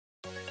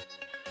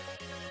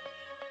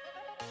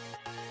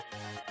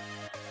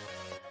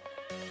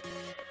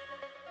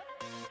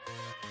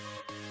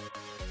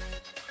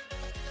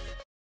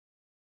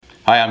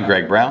Hi, I'm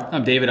Greg Brown.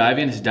 I'm David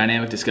Ivy, and this is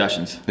Dynamic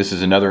Discussions. This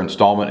is another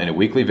installment in a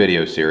weekly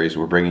video series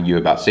we're bringing you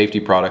about safety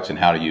products and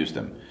how to use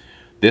them.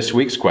 This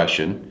week's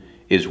question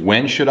is,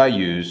 when should I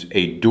use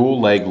a dual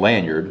leg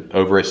lanyard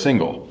over a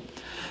single?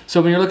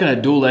 So when you're looking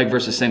at dual leg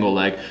versus single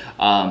leg,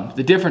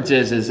 the difference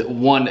is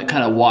one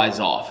kind of wise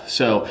off.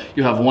 So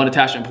you have one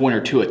attachment point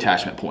or two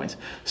attachment points.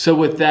 So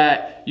with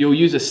that, you'll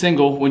use a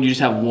single when you just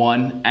have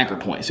one anchor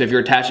point. So if you're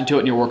attaching to it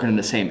and you're working in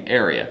the same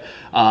area.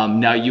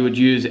 Now you would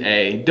use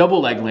a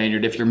double leg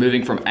lanyard if you're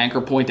moving from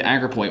anchor point to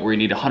anchor point where you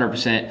need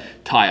 100%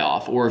 tie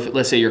off. Or if,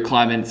 let's say you're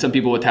climbing, some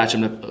people attach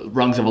them to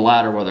rungs of a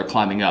ladder while they're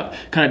climbing up.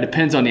 Kind of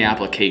depends on the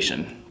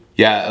application.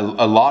 Yeah,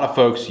 a lot of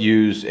folks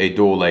use a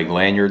dual leg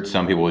lanyard.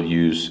 Some people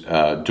use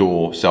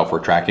dual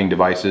self-retracting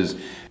devices.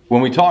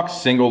 When we talk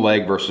single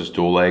leg versus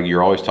dual leg,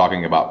 you're always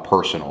talking about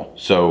personal.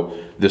 So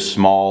the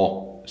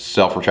small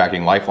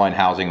self-retracting lifeline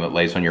housing that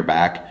lays on your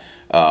back,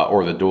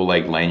 or the dual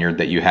leg lanyard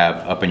that you have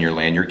up in your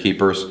lanyard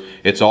keepers,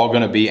 it's all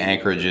going to be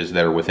anchorages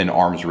that are within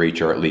arm's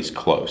reach or at least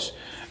close.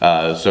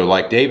 So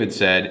like David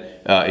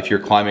said, if you're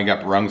climbing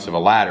up rungs of a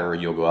ladder,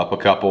 you'll go up a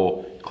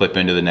couple, clip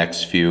into the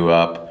next few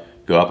up,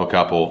 go up a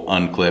couple,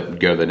 unclip,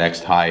 go to the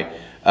next height.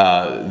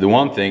 The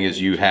one thing is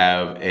if you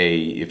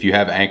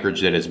have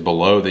anchorage that is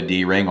below the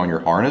D-ring on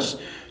your harness,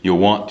 you'll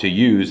want to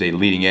use a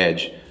leading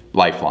edge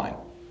lifeline.